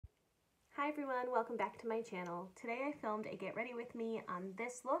Hi everyone, welcome back to my channel. Today I filmed a get ready with me on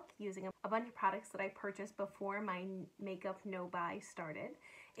this look using a bunch of products that I purchased before my makeup no-buy started.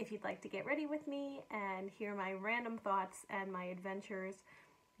 If you'd like to get ready with me and hear my random thoughts and my adventures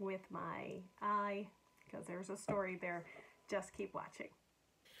with my eye, because there's a story there, just keep watching.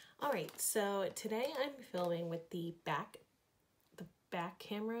 Alright, so today I'm filming with the back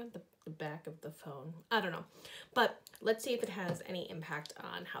camera, the back of the phone. I don't know, but let's see if it has any impact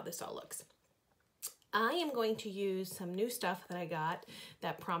on how this all looks. I am going to use some new stuff that I got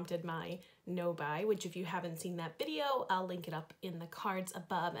that prompted my no buy, which if you haven't seen that video, I'll link it up in the cards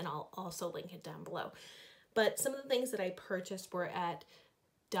above and I'll also link it down below. But some of the things that I purchased were at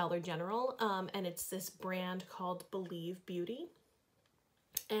Dollar General, and it's this brand called Believe Beauty.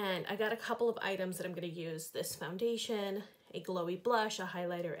 And I got a couple of items that I'm going to use: this foundation, a glowy blush, a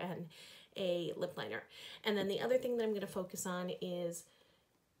highlighter, and a lip liner. And then the other thing that I'm going to focus on is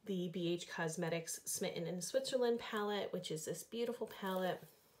the BH Cosmetics Smitten in Switzerland palette, which is this beautiful palette,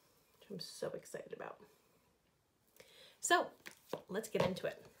 which I'm so excited about. So let's get into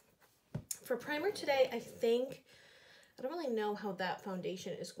it. For primer today, I don't really know how that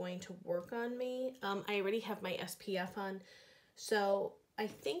foundation is going to work on me. I already have my SPF on, so I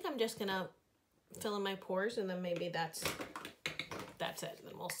think I'm just gonna fill in my pores and then maybe that's it, and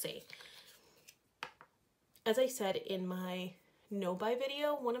then we'll see. As I said in my no buy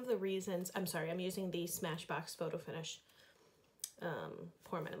video, one of the reasons, I'm using the Smashbox Photo Finish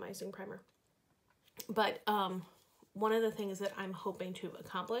pore minimizing primer. But one of the things that I'm hoping to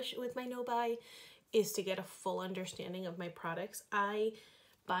accomplish with my no buy is to get a full understanding of my products. I,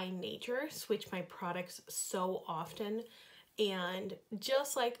 by nature, switch my products so often, and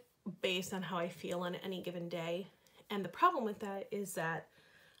just like based on how I feel on any given day. And the problem with that is that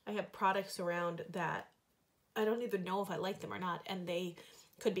I have products around that I don't even know if I like them or not, and they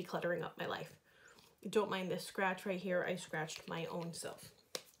could be cluttering up my life. Don't mind this scratch right here. I scratched my own self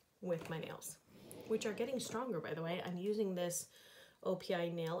with my nails, which are getting stronger, by the way. I'm using this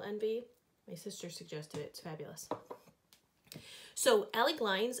OPI Nail Envy. My sister suggested it. It's fabulous. So Allie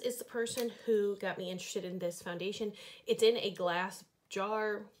Glines is the person who got me interested in this foundation. It's in a glass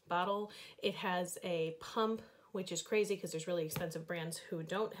jar bottle. It has a pump, which is crazy because there's really expensive brands who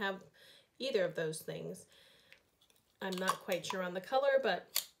don't have either of those things. I'm not quite sure on the color,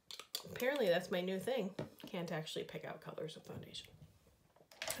 but apparently that's my new thing. Can't actually pick out colors of foundation.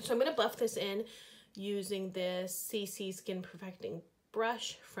 So I'm going to buff this in using this CC Skin Perfecting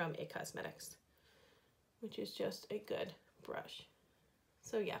brush from It Cosmetics, which is just a good brush.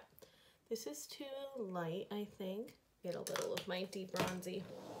 So yeah, this is too light, I think. Get a little of my deep bronzy.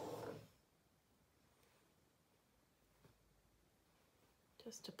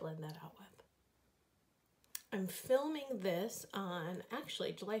 Just to blend that out with. I'm filming this on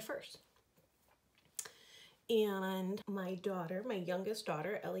actually July 1st. And my daughter, my youngest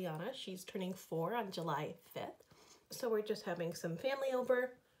daughter, Eliana, she's turning 4 on July 5th. So we're just having some family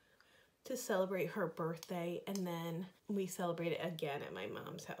over to celebrate her birthday, and then we celebrate it again at my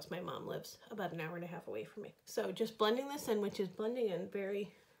mom's house. My mom lives about an hour and a half away from me. So just blending this in, which is blending in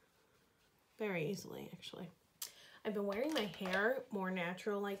very, very easily, actually. I've been wearing my hair more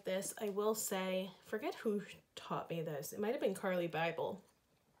natural like this. I will say, forget who taught me this. It might have been Carly Bible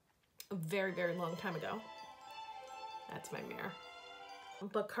a very, very long time ago. That's my mirror.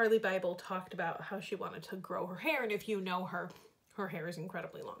 But Carly Bible talked about how she wanted to grow her hair, and if you know her, her hair is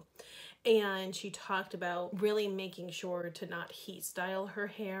incredibly long. And she talked about really making sure to not heat style her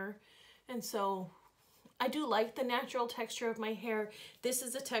hair. And so I do like the natural texture of my hair. This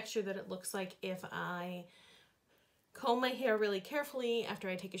is the texture that it looks like if I comb my hair really carefully after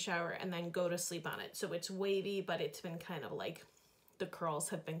I take a shower and then go to sleep on it. So it's wavy, but it's been kind of like, the curls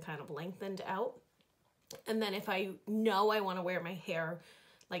have been kind of lengthened out. And then if I know I want to wear my hair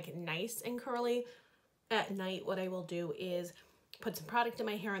like nice and curly, at night what I will do is put some product in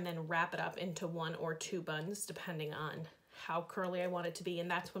my hair and then wrap it up into 1 or 2 buns, depending on how curly I want it to be. And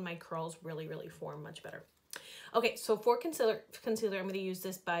that's when my curls really, really form much better. Okay, so for concealer, I'm going to use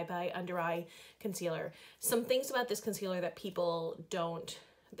this Bye Bye Under Eye Concealer. Some things about this concealer that people don't,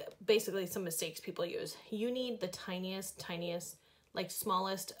 basically some mistakes people use. You need the tiniest, like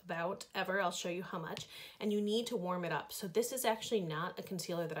smallest bout ever. I'll show you how much. And you need to warm it up. So this is actually not a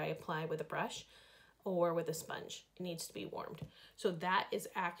concealer that I apply with a brush or with a sponge. It needs to be warmed. So that is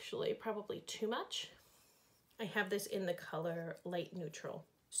actually probably too much. I have this in the color Light Neutral.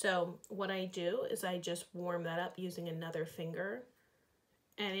 So what I do is I just warm that up using another finger,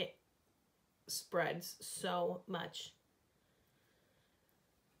 and it spreads so much.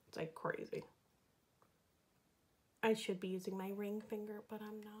 It's like crazy. I should be using my ring finger, but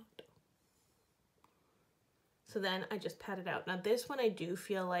I'm not. So then I just pat it out. Now this one I do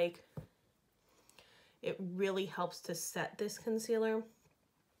feel like it really helps to set this concealer.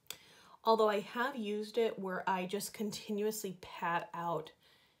 Although I have used it where I just continuously pat out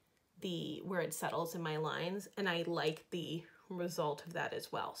where it settles in my lines, and I like the result of that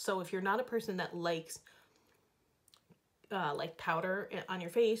as well. So if you're not a person that likes like powder on your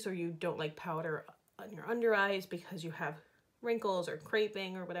face, or you don't like powder on your under eyes because you have wrinkles or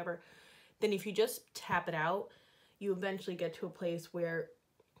creping or whatever, then if you just tap it out, you eventually get to a place where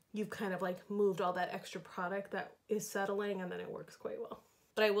you've kind of like moved all that extra product that is settling, and then it works quite well.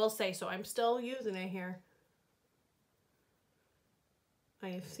 But I will say, so I'm still using it here. I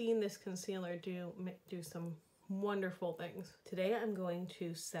have seen this concealer do some wonderful things. Today I'm going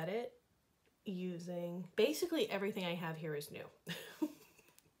to set it using basically everything I have here is new.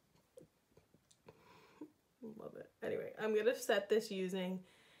 Love it. Anyway, I'm gonna set this using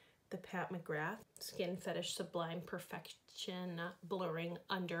the Pat McGrath Skin Fetish Sublime Perfection Blurring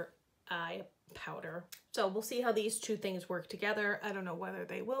Under Eye Powder. So we'll see how these two things work together. I don't know whether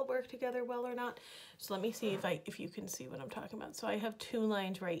they will work together well or not. So let me see if you can see what I'm talking about. So I have two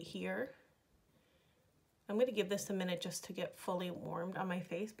lines right here. I'm going to give this a minute just to get fully warmed on my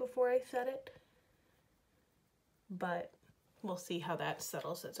face before I set it. But we'll see how that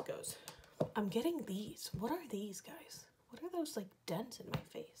settles as it goes. I'm getting these. What are these, guys? What are those like dents in my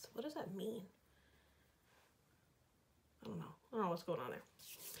face? What does that mean? I don't know. I don't know what's going on there.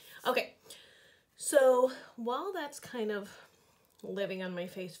 Okay. So while that's kind of living on my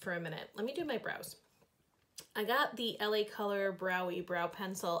face for a minute, let me do my brows. I got the LA Color Browy Brow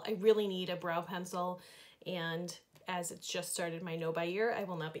Pencil. I really need a brow pencil, and as it's just started my no by year, I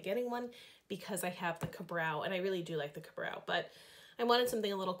will not be getting one because I have the Ka-Brow, and I really do like the Ka-Brow, but I wanted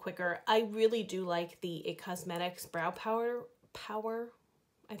something a little quicker. I really do like the It Cosmetics Brow Power,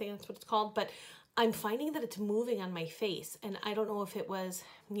 I think that's what it's called, but I'm finding that it's moving on my face, and I don't know if it was,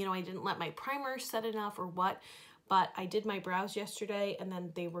 you know, I didn't let my primer set enough or what, but I did my brows yesterday and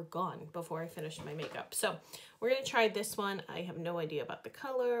then they were gone before I finished my makeup. So we're gonna try this one. I have no idea about the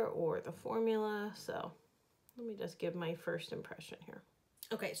color or the formula, so let me just give my first impression here.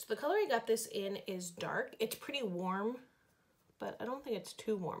 Okay, so the color I got this in is dark. It's pretty warm, but I don't think it's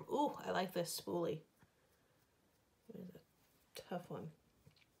too warm. Ooh, I like this spoolie. It is a tough one.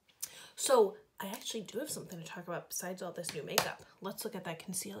 So I actually do have something to talk about besides all this new makeup. Let's look at that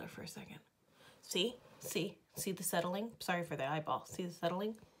concealer for a second. See the settling? Sorry for the eyeball. See the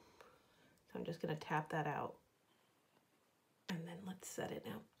settling? So I'm just gonna tap that out. And then let's set it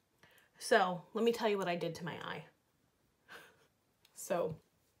now. So let me tell you what I did to my eye. So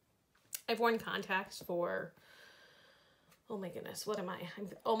I've worn contacts for, oh my goodness, what am I? I'm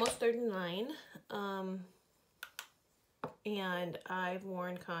almost 39. And I've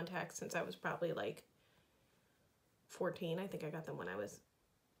worn contacts since I was probably like 14. I think I got them when I was,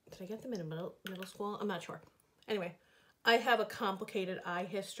 did I get them in middle school? I'm not sure. Anyway, I have a complicated eye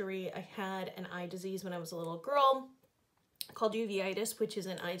history. I had an eye disease when I was a little girl called uveitis, which is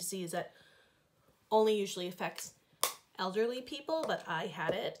an eye disease that only usually affects elderly people, but I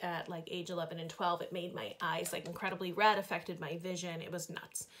had it at like age 11 and 12. It made my eyes like incredibly red, affected my vision. It was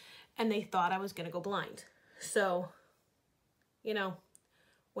nuts. And they thought I was going to go blind. So, you know,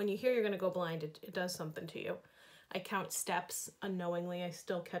 when you hear you're going to go blind, it does something to you. I count steps unknowingly. I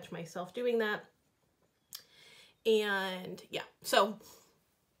still catch myself doing that. And yeah, so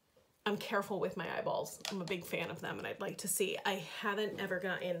I'm careful with my eyeballs. I'm a big fan of them and I'd like to see. I haven't ever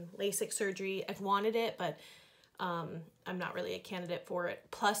gotten LASIK surgery. I've wanted it, but I'm not really a candidate for it.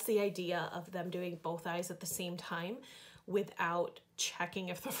 Plus the idea of them doing both eyes at the same time without checking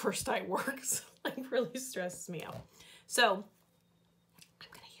if the first eye works, like really stresses me out. So I'm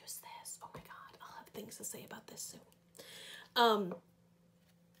gonna use this. Oh my God, I'll have things to say about this soon.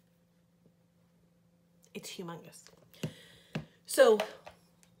 It's humongous. So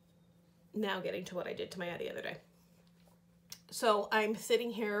now getting to what I did to my eye the other day. So I'm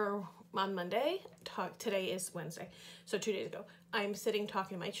sitting here on Monday, today is Wednesday, so 2 days ago, I'm sitting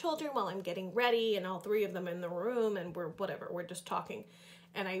talking to my children while I'm getting ready, and all three of them in the room, and we're just talking.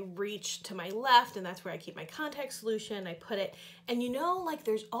 And I reach to my left, and that's where I keep my contact solution. I put it, and you know, like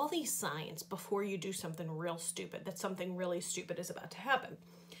there's all these signs before you do something real stupid, that something really stupid is about to happen.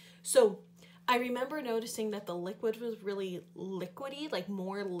 So I remember noticing that the liquid was really liquidy, like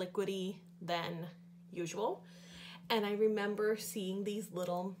more liquidy than usual. And I remember seeing these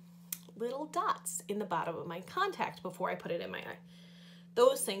little dots in the bottom of my contact before I put it in my eye.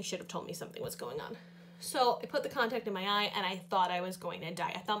 Those things should have told me something was going on. So I put the contact in my eye and I thought I was going to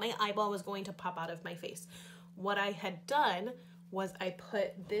die. I thought my eyeball was going to pop out of my face. What I had done was I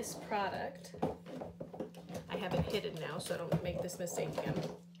put this product I have it hidden now so I don't make this mistake again.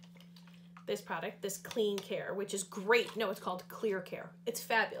 This product, this Clean Care, which is great. No, it's called Clear Care. It's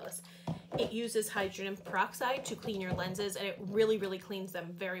fabulous. It uses hydrogen peroxide to clean your lenses, and it really, really cleans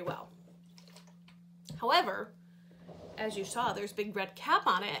them very well. However, as you saw, there's a big red cap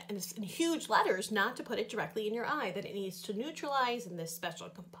on it, and it's in huge letters not to put it directly in your eye, that it needs to neutralize in this special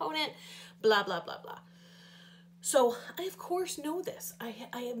component, blah, blah, blah, blah. So I, of course, know this. I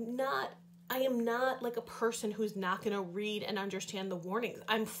am not like a person who's not going to read and understand the warnings.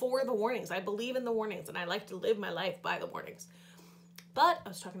 I'm for the warnings. I believe in the warnings, and I like to live my life by the warnings. But I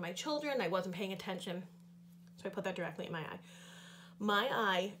was talking to my children. I wasn't paying attention, so I put that directly in my eye. My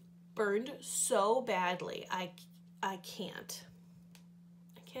eye burned so badly. I can't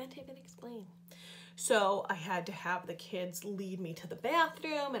even explain. So I had to have the kids lead me to the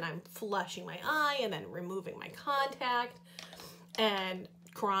bathroom, and I'm flushing my eye and then removing my contact and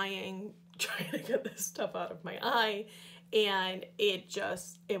crying, trying to get this stuff out of my eye. And it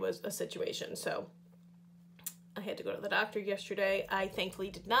was a situation. So I had to go to the doctor yesterday. I thankfully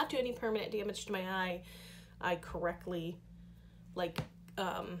did not do any permanent damage to my eye. I correctly, like,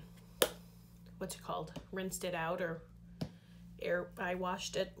 what's it called? Rinsed it out, or I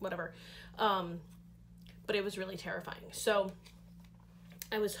washed it, whatever. But it was really terrifying. So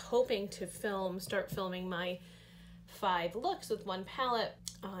I was hoping to start filming my 5 looks with one palette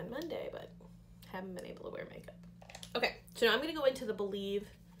on Monday, but haven't been able to wear makeup. Okay, so now I'm gonna go into the Believe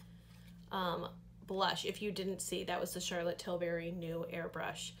blush. If you didn't see, that was the Charlotte Tilbury new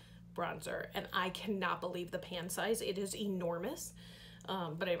Airbrush bronzer, and I cannot believe the pan size. It is enormous.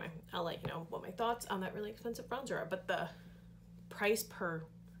 But anyway, I'll let you know what my thoughts on that really expensive bronzer are, but the price per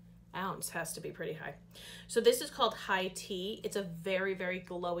ounce has to be pretty high. So this is called High Tea. It's a very, very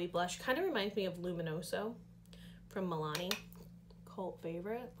glowy blush. Kind of reminds me of Luminoso from Milani. Cult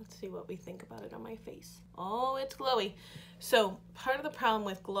favorite. Let's see what we think about it on my face. Oh, it's glowy. So part of the problem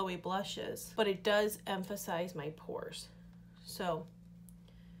with glowy blushes, but it does emphasize my pores. So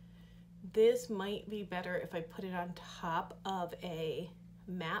this might be better if I put it on top of a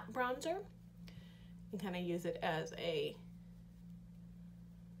matte bronzer and kind of use it as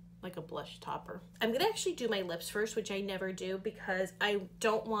like a blush topper. I'm gonna actually do my lips first, which I never do because I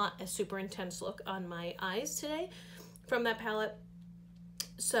don't want a super intense look on my eyes today from that palette.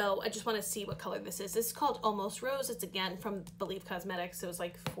 So I just want to see what color this is. This is called Almost Rose. It's again from Believe Cosmetics. It was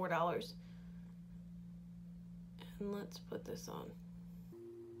like $4. And let's put this on.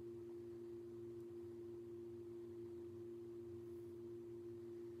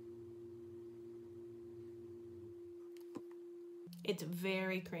 It's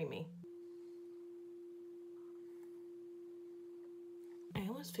very creamy. I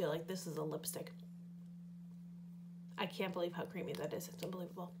almost feel like this is a lipstick. I can't believe how creamy that is. It's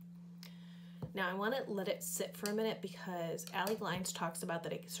unbelievable. Now I want to let it sit for a minute because Allie Glines talks about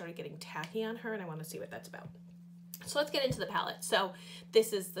that it started getting tacky on her, and I want to see what that's about. So let's get into the palette. So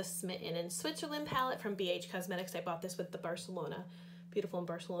this is the Smitten in Switzerland palette from BH Cosmetics. I bought this with the Barcelona, Beautiful in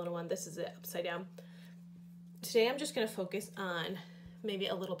Barcelona one. This is it upside down. Today I'm just going to focus on maybe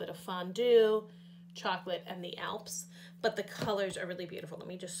a little bit of fondue, chocolate, and the Alps, but the colors are really beautiful. Let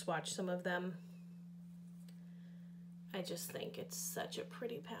me just swatch some of them. I just think it's such a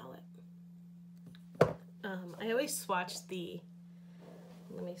pretty palette. I always swatch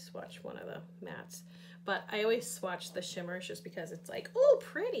let me swatch one of the mattes, but I always swatch the shimmers just because it's like, oh,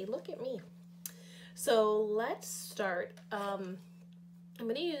 pretty, look at me. So let's start. I'm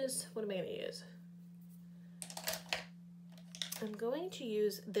gonna use, what am I gonna use? I'm going to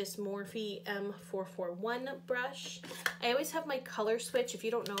use this Morphe M441 brush. I always have my color switch. If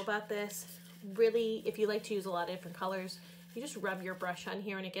you don't know about this, really, if you like to use a lot of different colors, you just rub your brush on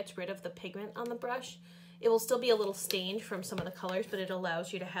here and it gets rid of the pigment on the brush. It will still be a little stained from some of the colors, but it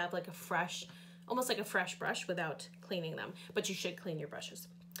allows you to have like a fresh, almost like a fresh brush without cleaning them. But you should clean your brushes,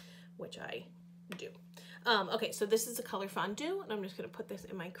 which I do. Okay, so this is the color Fondue, and I'm just going to put this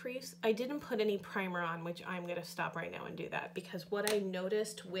in my crease. I didn't put any primer on, which I'm going to stop right now and do that, because what I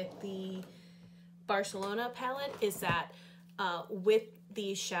noticed with the Barcelona palette is that with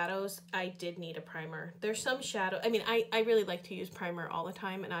these shadows, I did need a primer. There's some shadow, I mean, I really like to use primer all the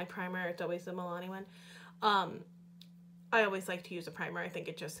time, an eye primer, it's always the Milani one. I always like to use a primer. I think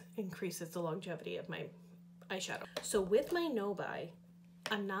it just increases the longevity of my eyeshadow. So with my no buy,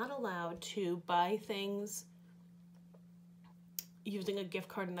 I'm not allowed to buy things using a gift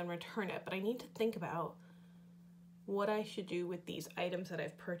card and then return it, but I need to think about what I should do with these items that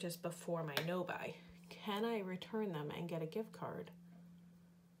I've purchased before my no buy. Can I return them and get a gift card?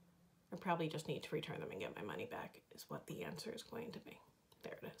 I probably just need to return them and get my money back is what the answer is going to be.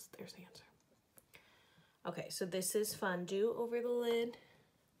 There it is. There's the answer. Okay, so this is Fondue over the lid.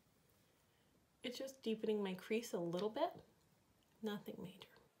 It's just deepening my crease a little bit, nothing major.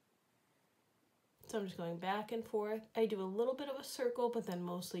 So I'm just going back and forth. I do a little bit of a circle, but then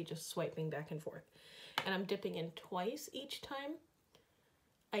mostly just swiping back and forth. And I'm dipping in twice each time.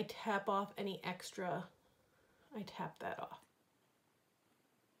 I tap off any extra, I tap that off.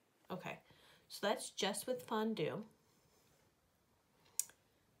 Okay, so that's just with Fondue.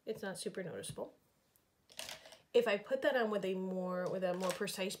 It's not super noticeable. If I put that on with a more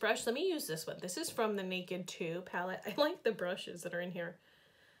precise brush, let me use this one. This is from the Naked 2 palette. I like the brushes that are in here.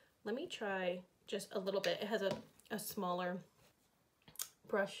 Let me try just a little bit. It has a smaller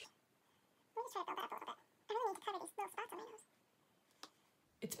brush. Let me try to build that up a little bit. I really need to cover these little spots on my nose.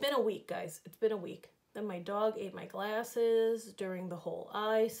 It's been a week, guys. It's been a week. Then my dog ate my glasses during the whole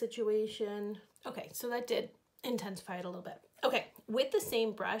eye situation. Okay, so that did intensify it a little bit. Okay, with the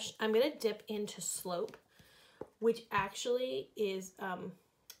same brush, I'm gonna dip into Slope, which actually is, I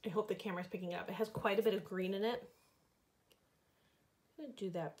hope the camera's picking it up. It has quite a bit of green in it. I'm gonna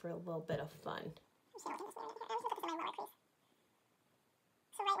do that for a little bit of fun. I'm just looking at this mirror. I always look at this in my lower crease.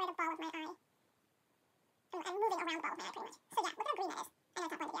 So right where the ball of my eye. I'm moving around the ball of my eye pretty much. So yeah, look how green that is. I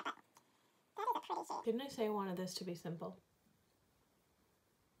know it's not blended yet, but that is a pretty shade. Didn't I say I wanted this to be simple?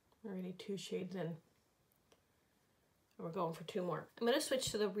 Already 2 shades in. We're going for 2 more. I'm gonna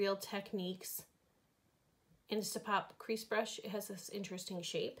switch to the Real Techniques Instapop crease brush. It has this interesting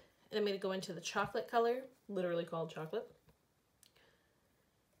shape. And I'm gonna go into the chocolate color, literally called chocolate.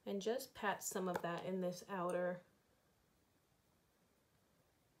 And just pat some of that in this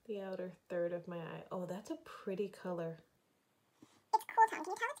the outer third of my eye. Oh, that's a pretty color. It's cool tone.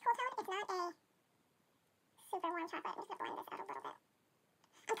 Can you tell it's cool tone? It's not a super warm chocolate. I'm just gonna blend this out a little bit.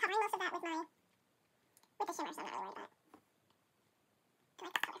 I'm covering most of that with the shimmer, so I'm not really worried about it. I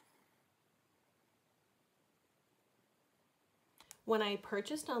like this color. When I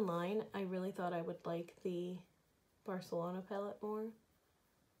purchased online, I really thought I would like the Barcelona palette more.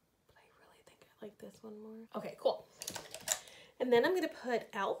 But I really think I like this one more. Okay, cool. And then I'm going to put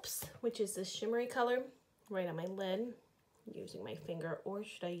Alps, which is this shimmery color, right on my lid, using my finger. Or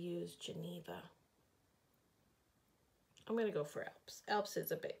should I use Geneva? I'm going to go for Alps. Alps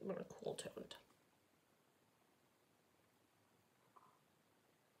is a bit more cool toned.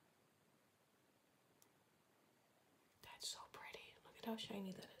 That's so pretty. Look at how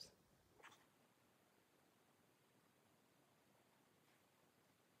shiny that is.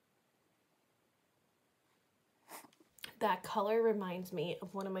 That color reminds me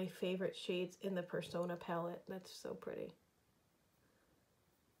of one of my favorite shades in the Persona palette. That's so pretty.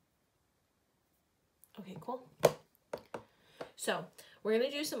 Okay, cool. So we're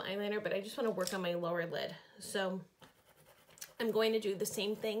gonna do some eyeliner, but I just wanna work on my lower lid. So I'm going to do the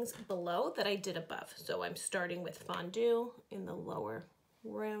same things below that I did above. So I'm starting with Fondue in the lower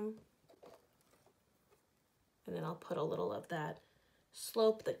rim. And then I'll put a little of that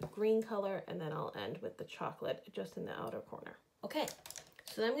Slope, the green color, and then I'll end with the chocolate just in the outer corner. Okay,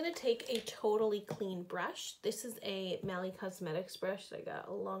 so then I'm gonna take a totally clean brush. This is a Mally Cosmetics brush that I got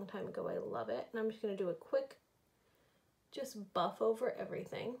a long time ago. I love it. And I'm just gonna do a quick, just buff over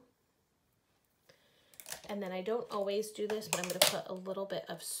everything. And then I don't always do this, but I'm gonna put a little bit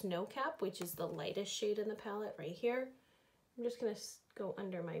of Snow Cap, which is the lightest shade in the palette right here. I'm just gonna go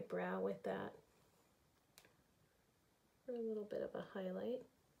under my brow with that. For a little bit of a highlight.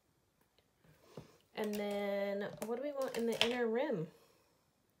 And then what do we want in the inner rim?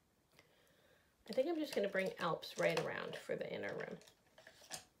 I think I'm just going to bring Alps right around for the inner rim.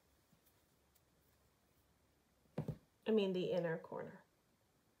 I mean the inner corner.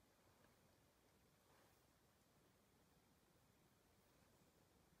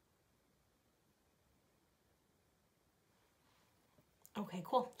 Okay,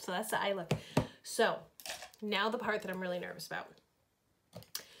 cool. So that's the eye look. So now the part that I'm really nervous about.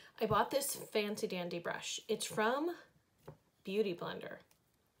 I bought this fancy dandy brush. It's from Beauty Blender.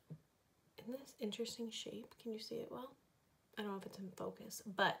 Isn't this interesting shape? Can you see it well? I don't know if it's in focus,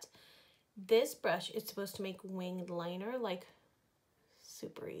 but this brush is supposed to make winged liner like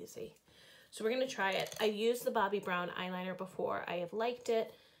super easy. So we're gonna try it. I used the Bobbi Brown eyeliner before. I have liked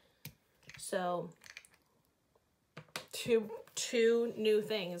it. So two new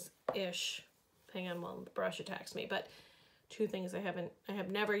things-ish. Hang on while the brush attacks me, but 2 things I have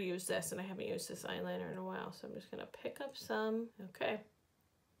never used this, and I haven't used this eyeliner in a while, so I'm just gonna pick up some. Okay,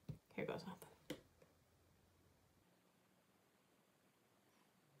 here goes nothing.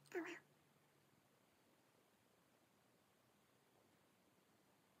 Oh wow.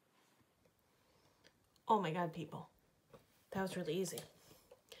 Oh my God, people, that was really easy.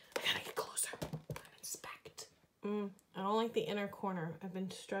 I gotta get closer. Inspect. I don't like the inner corner. I've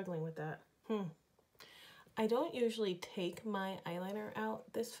been struggling with that. I don't usually take my eyeliner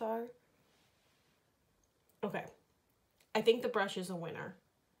out this far. Okay. I think the brush is a winner.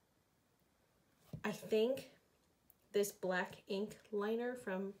 I think this black ink liner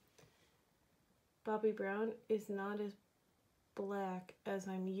from Bobbi Brown is not as black as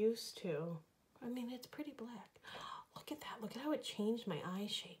I'm used to. I mean, it's pretty black. Look at that. Look at how it changed my eye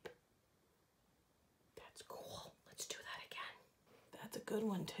shape. That's cool. Let's do that again. That's a good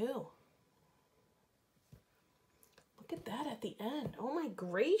one too. Look at that at the end. Oh my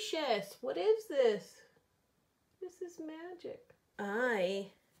gracious. What is this? This is magic. I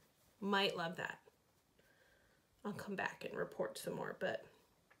might love that. I'll come back and report some more, but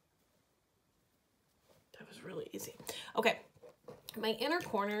that was really easy. Okay, my inner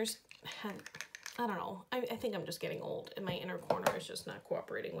corners had, I don't know, I think I'm just getting old and my inner corner is just not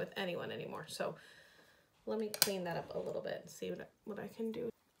cooperating with anyone anymore. So let me clean that up a little bit and see what I can do.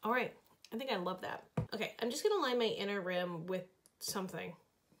 All right, I think I love that. Okay, I'm just gonna line my inner rim with something.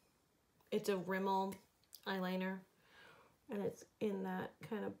 It's a Rimmel eyeliner and it's in that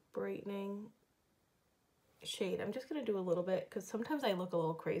kind of brightening shade. I'm just gonna do a little bit because sometimes I look a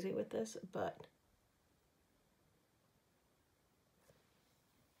little crazy with this, but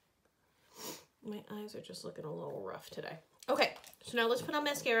my eyes are just looking a little rough today. Okay, so now let's put on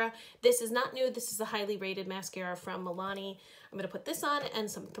mascara. This is not new. This is a highly rated mascara from Milani. I'm gonna put this on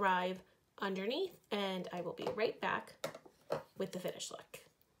and some Thrive underneath, and I will be right back with the finished look.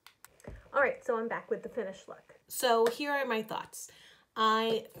 All right, so I'm back with the finished look. So here are my thoughts.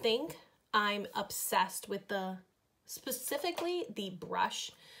 I think I'm obsessed with specifically the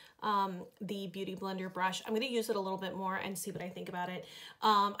brush, the Beauty Blender brush. I'm going to use it a little bit more and see what I think about it.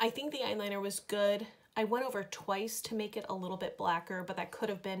 I think the eyeliner was good. I went over twice to make it a little bit blacker, but that could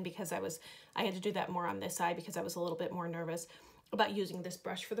have been because I had to do that more on this side because I was a little bit more nervous about using this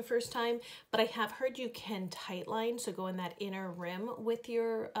brush for the first time. But I have heard you can tightline, so go in that inner rim with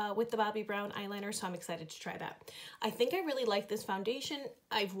your with the Bobbi Brown eyeliner, so I'm excited to try that. I think I really like this foundation.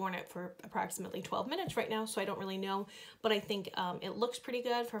 I've worn it for approximately 12 minutes right now, so I don't really know, but I think it looks pretty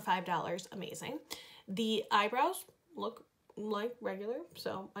good for $5. Amazing. The eyebrows look like regular,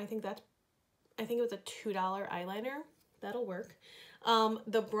 so I think it was a $2 eyeliner. That'll work.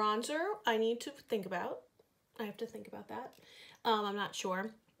 The bronzer, I need to think about. I have to think about that. I'm not sure.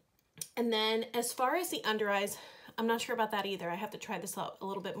 And then as far as the under eyes, I'm not sure about that either. I have to try this out a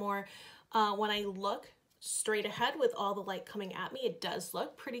little bit more. When I look straight ahead with all the light coming at me, it does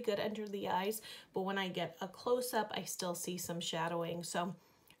look pretty good under the eyes. But when I get a close-up, I still see some shadowing. So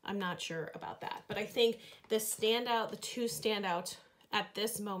I'm not sure about that. But I think the two standouts at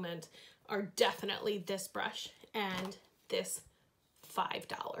this moment are definitely this brush and this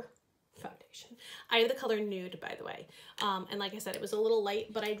 $5 foundation. I have the color Nude, by the way. And like I said, it was a little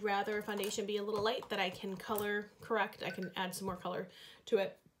light, but I'd rather a foundation be a little light that I can color correct. I can add some more color to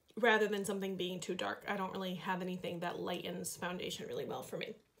it rather than something being too dark. I don't really have anything that lightens foundation really well for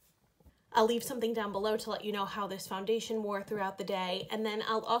me. I'll leave something down below to let you know how this foundation wore throughout the day. And then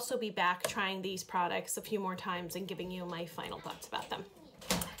I'll also be back trying these products a few more times and giving you my final thoughts about them.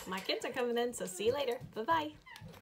 My kids are coming in, so see you later. Bye-bye.